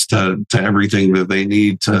access to everything that they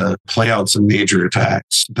need to play out some major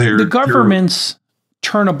attacks. The governments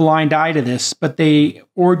turn a blind eye to this, but do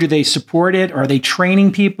they support it? Are they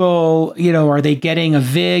training people? Are they getting a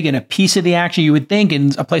VIG and a piece of the action? You would think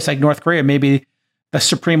in a place like North Korea, maybe the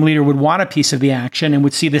supreme leader would want a piece of the action and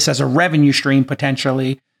would see this as a revenue stream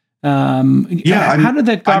potentially. How do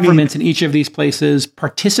the governments in each of these places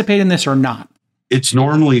participate in this or not? It's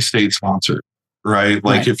normally state sponsored, right?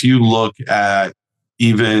 Like if you look at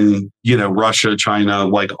even, Russia, China,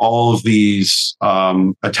 like all of these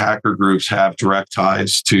attacker groups have direct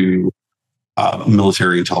ties to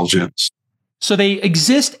military intelligence. So they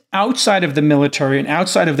exist outside of the military and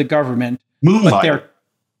outside of the government. Moonlight.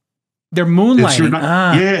 They're moonlighting.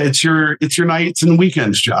 It's your nights and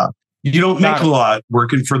weekends job. You don't make a lot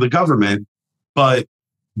working for the government, but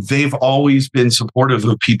they've always been supportive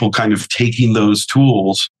of people kind of taking those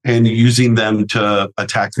tools and using them to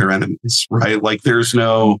attack their enemies, right? Like there's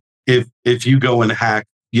no, if you go and hack,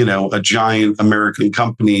 a giant American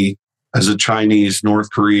company as a Chinese, North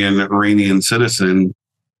Korean, Iranian citizen,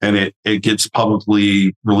 and it gets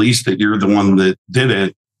publicly released that you're the one that did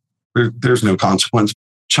it, there's no consequence.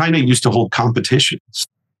 China used to hold competitions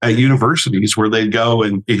at universities where they'd go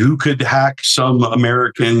and who could hack some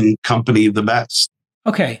American company the best.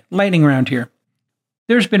 Okay, lightning round here.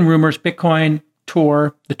 There's been rumors Bitcoin,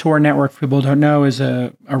 Tor, the Tor network, for people who don't know, is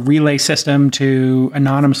a relay system to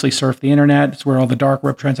anonymously surf the internet. It's where all the dark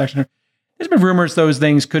web transactions are. There's been rumors those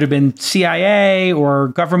things could have been CIA or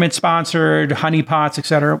government sponsored, honeypots, et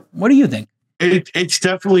cetera. What do you think? It's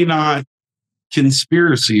definitely not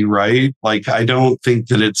conspiracy, right? Like, I don't think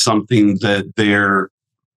that it's something that they're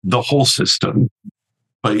the whole system.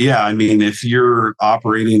 But yeah, I mean, if you're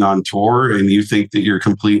operating on Tor and you think that you're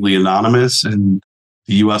completely anonymous and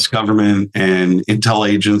the US government and intel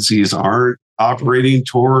agencies aren't operating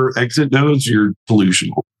Tor exit nodes, you're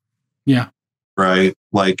delusional. Yeah. Right?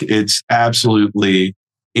 Like it's absolutely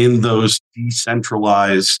in those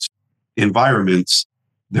decentralized environments,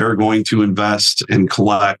 they're going to invest and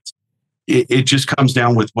collect. It just comes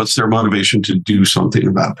down with what's their motivation to do something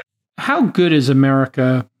about it. How good is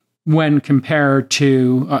America when compared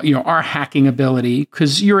to our hacking ability?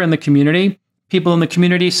 Because you're in the community. People in the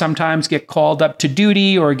community sometimes get called up to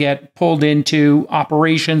duty or get pulled into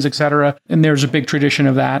operations, et cetera. And there's a big tradition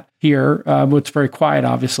of that here. It's very quiet,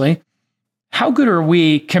 obviously. How good are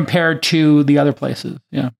we compared to the other places?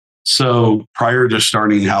 Yeah. So prior to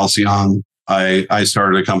starting Halcyon, I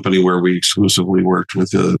started a company where we exclusively worked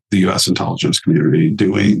with the U.S. intelligence community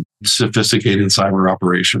doing sophisticated cyber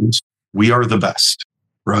operations. We are the best,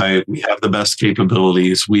 right? We have the best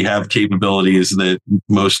capabilities. We have capabilities that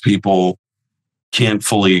most people can't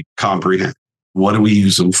fully comprehend. What do we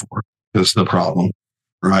use them for? That's the problem,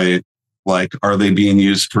 right? Like, are they being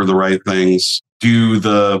used for the right things? Do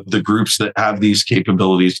the groups that have these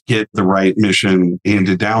capabilities get the right mission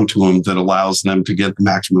handed down to them that allows them to get the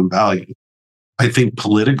maximum value? I think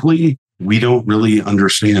politically, we don't really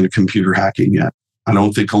understand computer hacking yet. I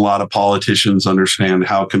don't think a lot of politicians understand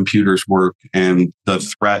how computers work and the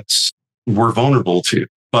threats we're vulnerable to.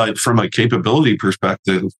 But from a capability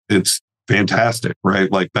perspective, it's fantastic,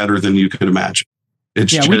 right? Like better than you could imagine.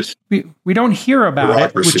 It's just we don't hear about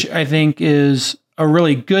it, which I think is a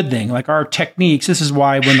really good thing. Like our techniques, this is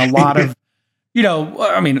why when a lot of,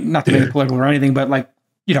 I mean, not to make it political or anything, but like,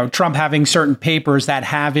 Trump having certain papers that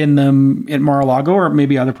have in them at Mar-a-Lago, or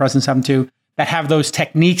maybe other presidents have them too, that have those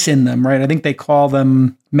techniques in them, right? I think they call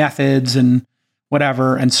them methods and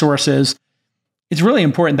whatever and sources. It's really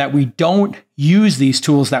important that we don't use these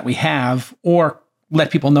tools that we have or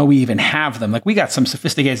let people know we even have them. Like we got some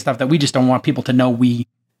sophisticated stuff that we just don't want people to know we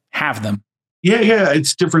have them. Yeah.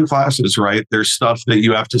 It's different classes, right? There's stuff that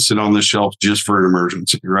you have to sit on the shelf just for an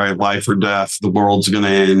emergency, right? Life or death, the world's going to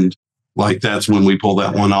end. Like that's when we pull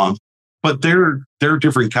that one off. But they're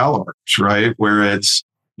different calibers, right? Where it's,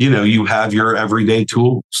 you have your everyday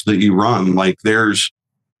tools that you run. Like there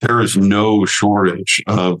is no shortage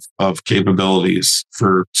of capabilities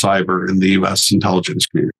for cyber in the U.S. intelligence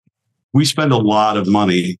community. We spend a lot of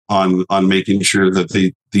money on making sure that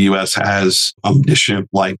the U.S. has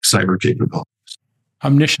omniscient-like cyber capabilities.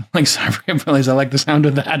 Omniscient-like cyber capabilities. I like the sound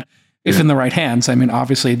of that. If in the right hands. I mean,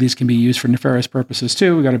 obviously, these can be used for nefarious purposes,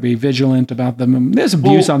 too. We got to be vigilant about them. There's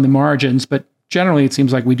abuse on the margins, but generally, it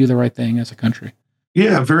seems like we do the right thing as a country.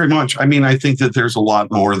 Yeah, very much. I mean, I think that there's a lot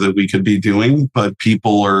more that we could be doing, but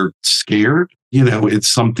people are scared. It's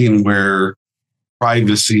something where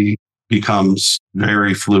privacy becomes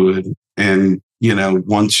very fluid. And,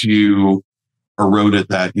 once you eroded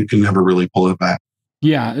that, you can never really pull it back.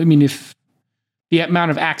 Yeah. I mean, if the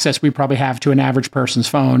amount of access we probably have to an average person's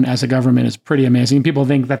phone as a government is pretty amazing. People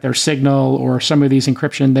think that their Signal or some of these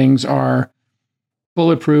encryption things are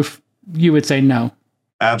bulletproof. You would say no.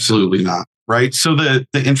 Absolutely not. Right. So the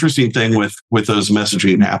interesting thing with those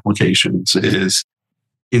messaging applications is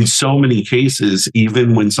in so many cases,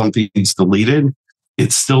 even when something's deleted,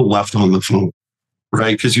 it's still left on the phone.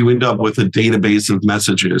 Right. Because you end up with a database of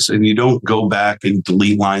messages and you don't go back and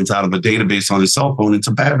delete lines out of a database on a cell phone. It's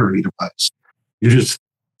a battery device. You just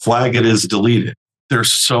flag it as deleted.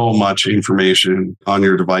 There's so much information on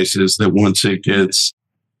your devices that once it gets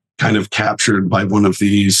kind of captured by one of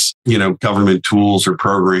these, government tools or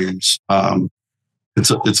programs, it's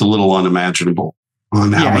a little unimaginable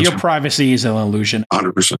on how much your privacy is an illusion.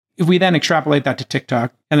 100%. If we then extrapolate that to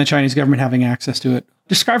TikTok and the Chinese government having access to it,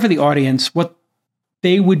 describe for the audience what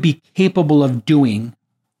they would be capable of doing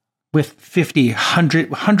with 50,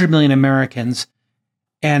 100 million Americans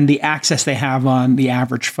and the access they have on the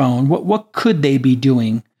average phone? What could they be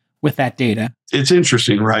doing with that data? It's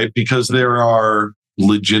interesting, right? Because there are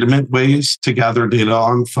legitimate ways to gather data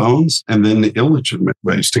on phones and then illegitimate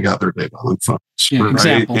ways to gather data on phones. Yeah, right?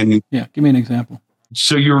 example. And yeah, give me an example.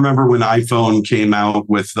 so you remember when iPhone came out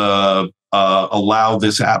with allow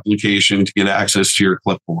this application to get access to your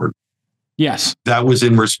clipboard? Yes. That was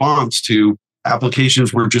in response to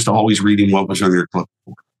applications were just always reading what was on your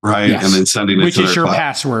clipboard, right? Yes. And then sending it Which to is their your cloud.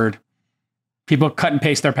 password. People cut and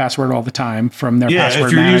paste their password all the time from their Yeah, password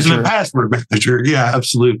if you're manager. using a password manager, yeah,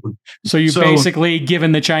 absolutely. So you've basically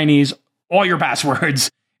given the Chinese all your passwords,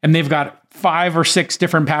 and they've got 5 or 6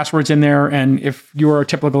 different passwords in there. And if you're a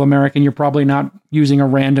typical American, you're probably not using a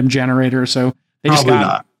random generator. So they just Probably got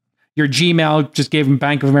not. your Gmail, just gave them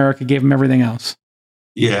Bank of America, gave them everything else.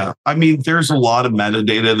 Yeah. I mean, there's a lot of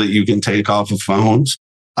metadata that you can take off of phones.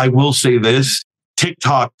 I will say this,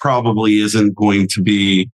 TikTok probably isn't going to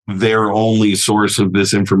be their only source of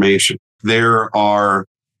this information. There are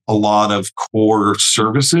a lot of core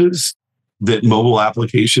services that mobile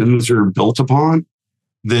applications are built upon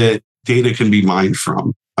that data can be mined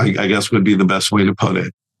from, I guess would be the best way to put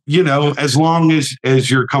it. You know, as long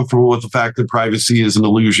as you're comfortable with the fact that privacy is an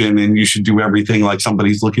illusion and you should do everything like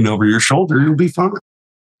somebody's looking over your shoulder, you'll be fine.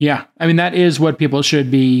 Yeah. I mean, that is what people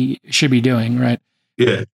should be doing, right?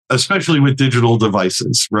 Yeah. Especially with digital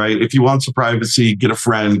devices, right? If you want some privacy, get a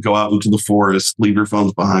friend, go out into the forest, leave your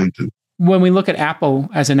phones behind. When we look at Apple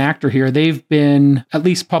as an actor here, they've been, at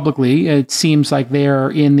least publicly, it seems like they're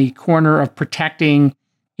in the corner of protecting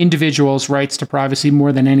individuals' rights to privacy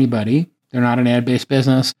more than anybody. They're not an ad-based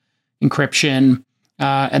business. Encryption,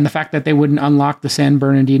 and the fact that they wouldn't unlock the San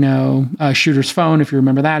Bernardino shooter's phone, if you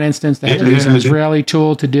remember that instance, they had to use an Israeli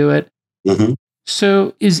tool to do it. Mm-hmm.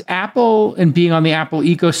 So is Apple and being on the Apple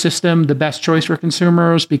ecosystem the best choice for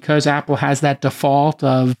consumers because Apple has that default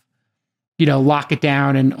of, you know, lock it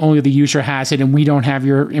down and only the user has it and we don't have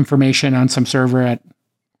your information on some server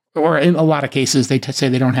or in a lot of cases, they say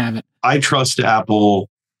they don't have it? I trust Apple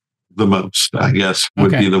the most, I guess,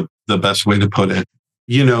 would be the best way to put it.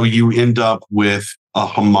 You know, you end up with a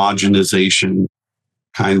homogenization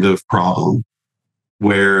kind of problem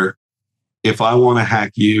where if I want to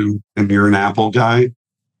hack you and you're an Apple guy,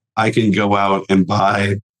 I can go out and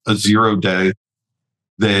buy a 0-day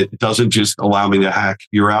that doesn't just allow me to hack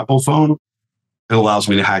your Apple phone. It allows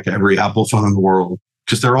me to hack every Apple phone in the world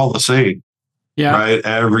because they're all the same. Yeah. Right.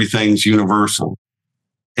 Everything's universal.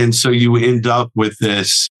 And so you end up with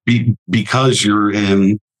this because you're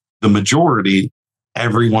in the majority,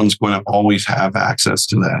 everyone's going to always have access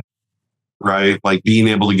to that. Right. Like being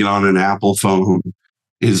able to get on an Apple phone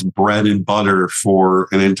is bread and butter for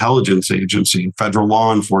an intelligence agency, federal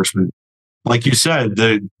law enforcement. Like you said,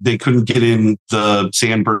 they couldn't get in the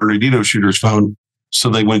San Bernardino shooter's phone,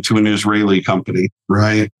 so they went to an Israeli company,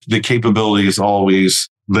 right? The capability is always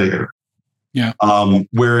there. Yeah.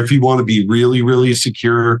 Where if you want to be really, really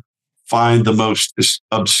secure, find the most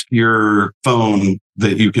obscure phone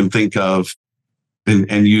that you can think of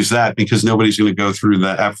and use that, because nobody's going to go through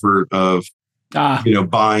the effort of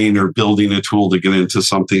buying or building a tool to get into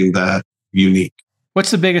something that unique.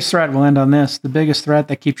 What's the biggest threat? We'll end on this. The biggest threat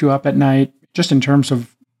that keeps you up at night, just in terms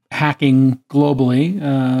of hacking globally,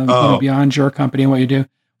 beyond your company and what you do.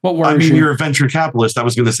 What worries you? You're a venture capitalist. I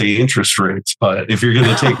was going to say interest rates, but if you're going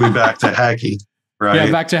to take me back to hacking, right?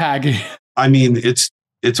 Yeah, back to hacking. I mean, it's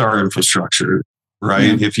our infrastructure,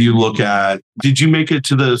 right? Yeah. If you look at, did you make it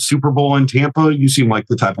to the Super Bowl in Tampa? You seem like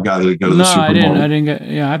the type of guy that would go to the Super Bowl. No, I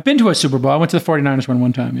didn't. I've been to a Super Bowl. I went to the 49ers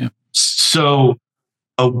one time. Yeah. So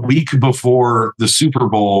a week before the Super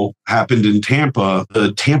Bowl happened in Tampa,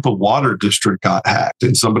 the Tampa Water District got hacked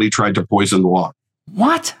and somebody tried to poison the water.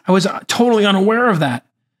 What? I was totally unaware of that.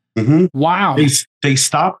 Mm-hmm. Wow. They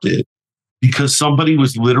stopped it because somebody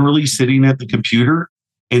was literally sitting at the computer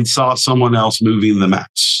and saw someone else moving the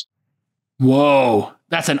mouse. Whoa.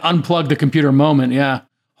 That's an unplug the computer moment. Yeah.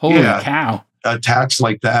 Holy cow. Attacks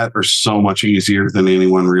like that are so much easier than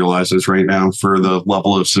anyone realizes right now for the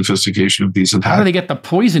level of sophistication of these attacks. How do they get the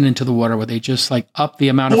poison into the water? Where they just like up the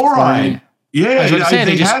amount of fluoride? Yeah. I was going to say,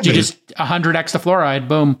 they just 100x the fluoride.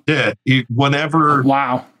 Boom. Yeah. Whatever.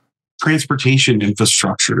 Wow. Transportation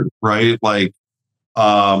infrastructure, right? Like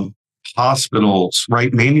hospitals,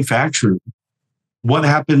 right? Manufacturing. What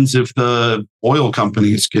happens if the oil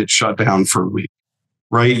companies get shut down for a week,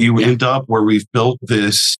 right? You end up where we've built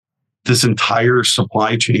this entire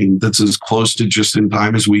supply chain that's as close to just in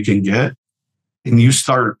time as we can get. And you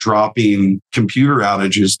start dropping computer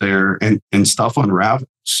outages there and stuff unravels,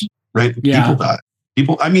 right? Yeah. People die.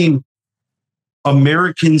 People, I mean,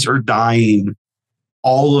 Americans are dying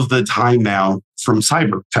all of the time now from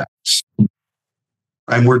cyber attacks,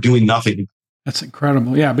 and we're doing nothing. That's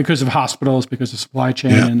incredible. Yeah, because of hospitals, because of supply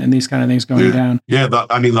chain and these kind of things going down. Yeah, the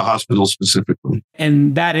hospitals specifically.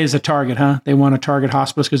 And that is a target, huh? They want to target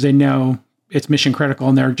hospitals because they know it's mission critical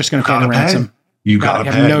and they're just going to pay the ransom. You got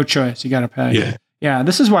to pay. have no choice. You got to pay. Yeah. Yeah,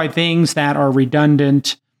 this is why things that are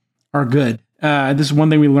redundant are good. This is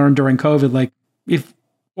one thing we learned during COVID. Like, if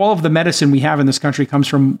all of the medicine we have in this country comes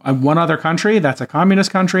from one other country, that's a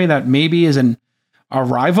communist country that maybe is a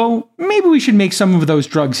rival, maybe we should make some of those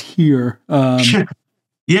drugs here. Yeah,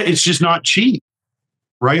 it's just not cheap,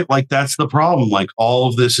 right? Like, that's the problem. Like, all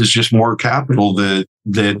of this is just more capital that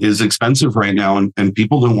is expensive right now, and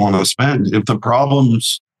people don't want to spend. If the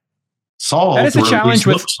problem's solved, that is a challenge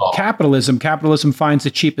with capitalism. Capitalism finds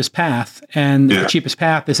the cheapest path, and the cheapest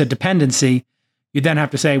path is a dependency. You then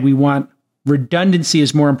have to say, we want redundancy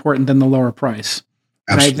is more important than the lower price.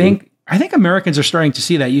 Absolutely. And I think Americans are starting to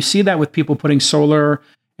see that. You see that with people putting solar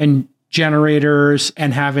and generators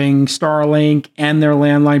and having Starlink and their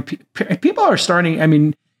landline. People are starting, I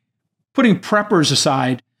mean, putting preppers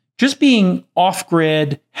aside, just being off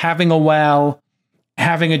grid, having a well,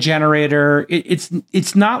 having a generator.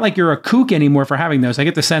 It's not like you're a kook anymore for having those. I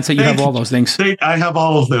get the sense that you have all those things. I have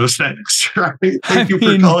all of those things, right? Thank you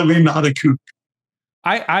for calling me not a kook.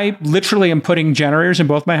 I literally am putting generators in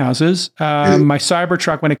both my houses. My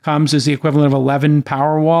Cybertruck, when it comes, is the equivalent of 11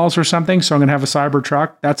 power walls or something. So I'm going to have a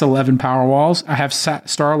Cybertruck. That's 11 power walls. I have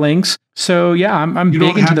Starlinks. So yeah, I'm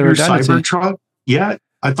big into the redundancy. Cybertruck yet?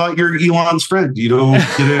 I thought you're Elon's friend. You don't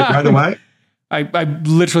get it right away? I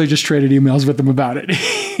literally just traded emails with him about it.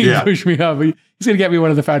 He pushed me up. He's going to get me one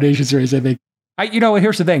of the foundation series, I think.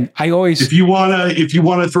 Here's the thing. I always, if you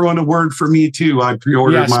wanna throw in a word for me too, I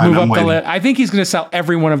pre-ordered mine. Move up the list. I think he's going to sell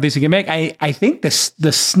every one of these he can make. I think the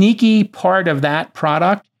sneaky part of that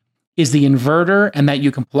product is the inverter, and that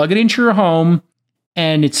you can plug it into your home,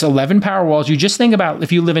 and it's 11 power walls. You just think about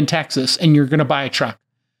if you live in Texas and you're going to buy a truck,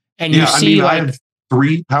 and you see I have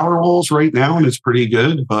 3 power walls right now, and it's pretty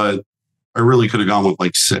good, but I really could have gone with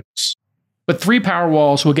like 6. But 3 power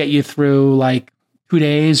walls will get you through like 2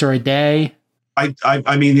 days or a day.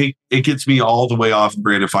 I mean, it gets me all the way off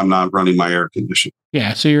grid if I'm not running my air conditioning.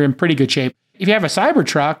 Yeah, so you're in pretty good shape. If you have a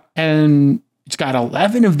Cybertruck and it's got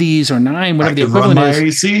 11 of these or 9, whatever the equivalent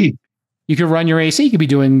is, AC. You could run your AC. You could be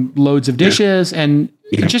doing loads of dishes, and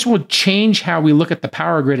it just will change how we look at the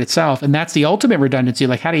power grid itself. And that's the ultimate redundancy.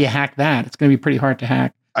 Like, how do you hack that? It's going to be pretty hard to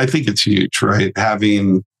hack. I think it's huge, right?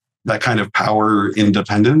 Having that kind of power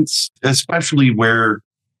independence, especially where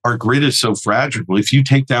our grid is so fragile. If you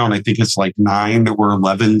take down, I think it's like 9 or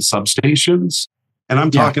 11 substations, and I'm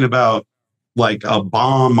talking about like a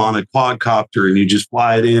bomb on a quadcopter, and you just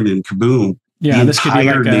fly it in and kaboom. Yeah, the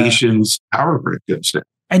entire nation's power grid goes down.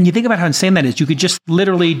 And you think about how insane that is. You could just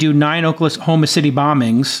literally do 9 Oklahoma City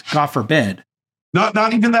bombings, God forbid. Not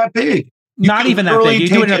even that big. Not even that big. You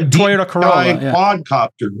do it in a Toyota Corolla.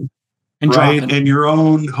 Quadcopter. And right? And your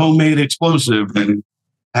own homemade explosive, and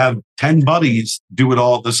have 10 buddies do it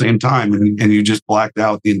all at the same time, and you just blacked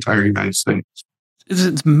out the entire United States.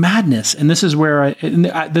 It's madness. And this is where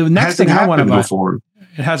the next thing I want to buy. Before.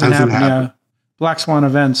 It hasn't happened. Yeah. Black swan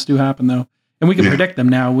events do happen though. And we can predict them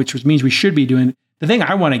now, which means we should be doing. The thing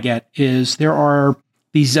I want to get is there are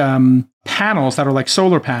these panels that are like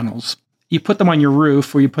solar panels. You put them on your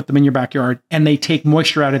roof or you put them in your backyard, and they take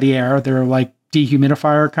moisture out of the air. They're like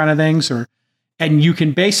dehumidifier kind of things, and you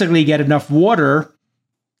can basically get enough water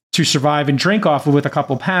to survive and drink off of with a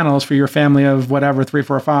couple panels for your family of whatever, 3,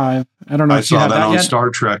 4, 5. I don't know. I saw that on Star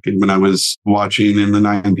Trek, and when I was watching in the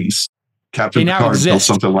 90s, Captain Picard built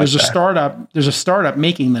something like that. There's a startup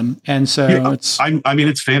making them, and so it's. I mean,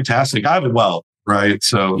 it's fantastic. I have a well, right?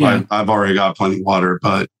 So I've already got plenty of water,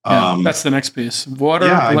 but that's the next piece: water,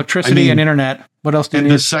 electricity, and internet. What else do you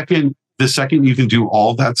need? The second you can do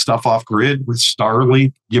all that stuff off grid with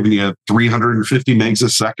Starlink, giving you 350 megs a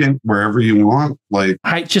second wherever you want. Like,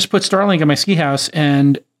 I just put Starlink in my ski house,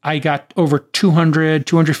 and I got over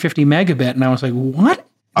 250 megabit, and I was like, "What?"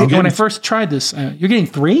 When I first tried this, you're getting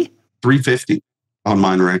 350 on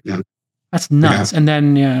mine right now. That's nuts. Yeah. And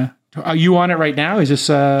then, are you on it right now? Is this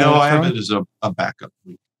no? I have it as a backup.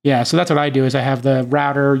 Yeah, so that's what I do. Is I have the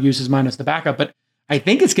router uses mine as the backup, but I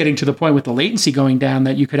think it's getting to the point with the latency going down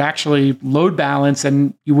that you could actually load balance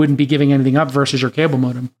and you wouldn't be giving anything up versus your cable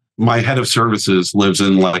modem. My head of services lives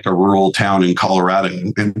in like a rural town in Colorado,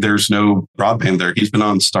 and there's no broadband there. He's been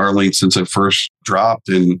on Starlink since it first dropped,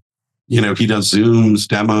 and he does Zooms,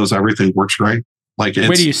 demos, everything works great. Like,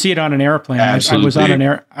 where do you see it on an airplane? I was on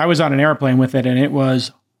an airplane with it, and it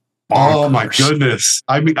was Oh my goodness.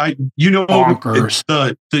 I mean, Bonkers.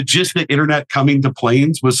 Just the internet coming to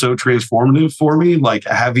planes was so transformative for me. Like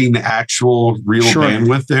having actual real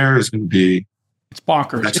bandwidth there is going to be. It's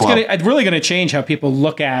bonkers. It's really going to change how people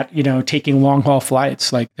look at, taking long haul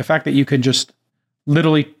flights. Like the fact that you can just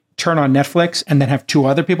literally turn on Netflix and then have two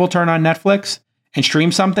other people turn on Netflix and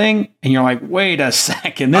stream something. And you're like, wait a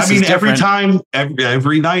second.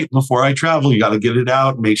 Every night before I travel, you got to get it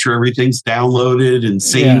out, make sure everything's downloaded and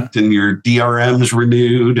synced and your DRM's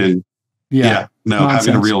renewed. And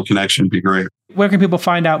having a real connection would be great. Where can people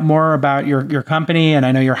find out more about your company? And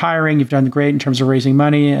I know you're hiring. You've done great in terms of raising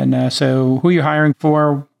money. And so who are you hiring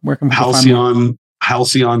for? Where can people find more?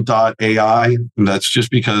 Halcyon.ai. And that's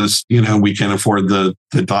just because, we can't afford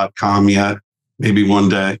the .com yet. Maybe one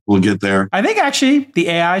day we'll get there. I think actually the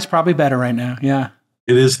AI is probably better right now. Yeah.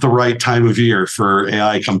 It is the right time of year for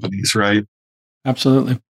AI companies, right?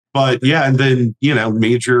 Absolutely. But and then,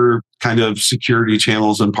 major kind of security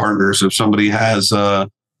channels and partners. If somebody has a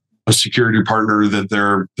security partner that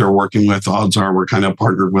they're working with, odds are we're kind of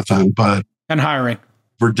partnered with them. And hiring.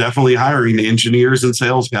 We're definitely hiring engineers and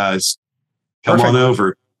sales guys. Come on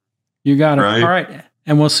over. You got it. Right? All right.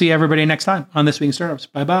 And we'll see everybody next time on This Week in Startups.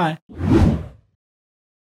 Bye-bye.